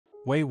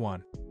Way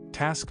 1.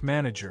 Task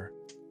Manager.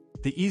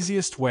 The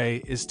easiest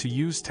way is to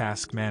use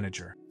Task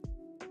Manager.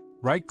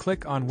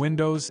 Right-click on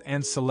Windows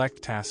and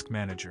select Task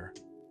Manager.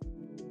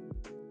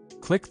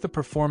 Click the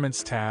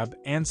Performance tab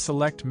and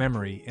select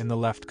Memory in the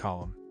left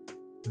column.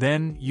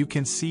 Then, you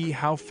can see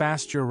how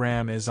fast your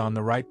RAM is on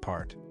the right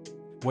part.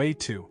 Way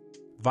 2.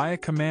 Via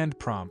Command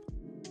Prompt.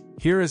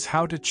 Here is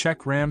how to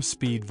check RAM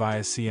speed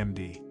via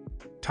CMD.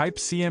 Type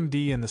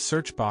CMD in the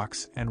search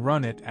box and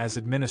run it as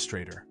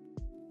administrator.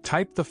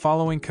 Type the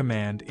following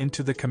command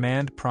into the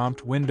command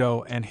prompt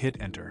window and hit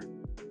Enter.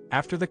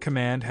 After the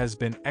command has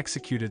been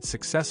executed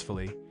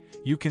successfully,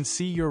 you can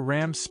see your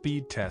RAM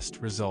speed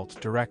test result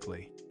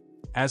directly.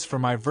 As for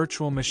my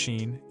virtual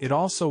machine, it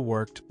also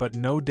worked but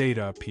no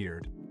data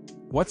appeared.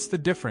 What's the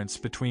difference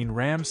between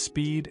RAM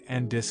speed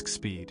and disk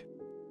speed?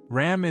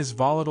 RAM is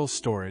volatile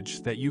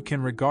storage that you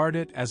can regard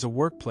it as a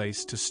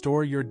workplace to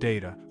store your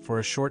data for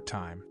a short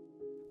time,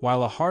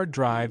 while a hard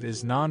drive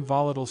is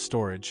non-volatile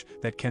storage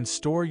that can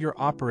store your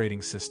operating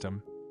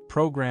system,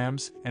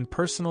 programs, and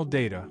personal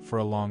data for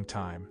a long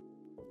time.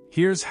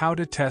 Here's how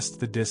to test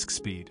the disk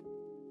speed.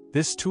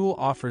 This tool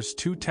offers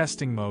 2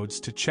 testing modes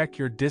to check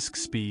your disk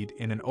speed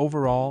in an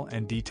overall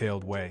and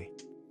detailed way.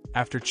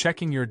 After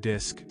checking your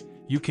disk,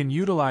 you can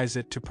utilize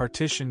it to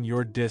partition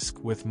your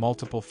disk with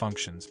multiple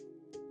functions.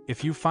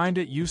 If you find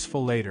it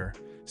useful later,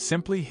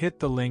 simply hit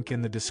the link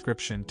in the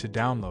description to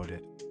download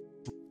it.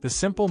 The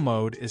simple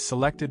mode is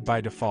selected by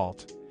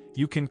default.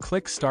 You can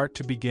click Start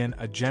to begin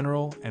a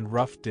general and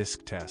rough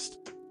disk test.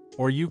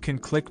 Or you can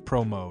click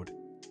Pro mode.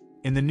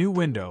 In the new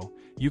window,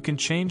 you can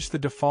change the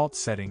default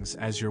settings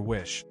as your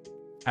wish.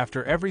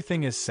 After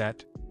everything is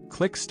set,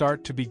 click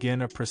Start to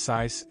begin a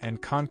precise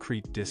and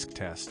concrete disk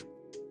test.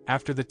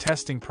 After the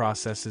testing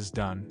process is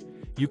done,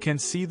 you can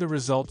see the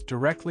result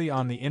directly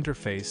on the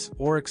interface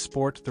or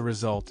export the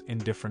result in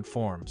different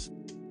forms.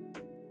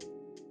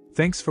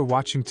 Thanks for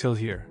watching till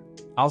here.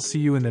 I'll see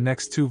you in the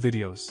next 2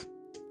 videos.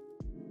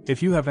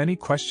 If you have any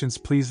questions,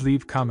 please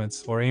leave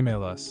comments or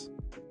email us.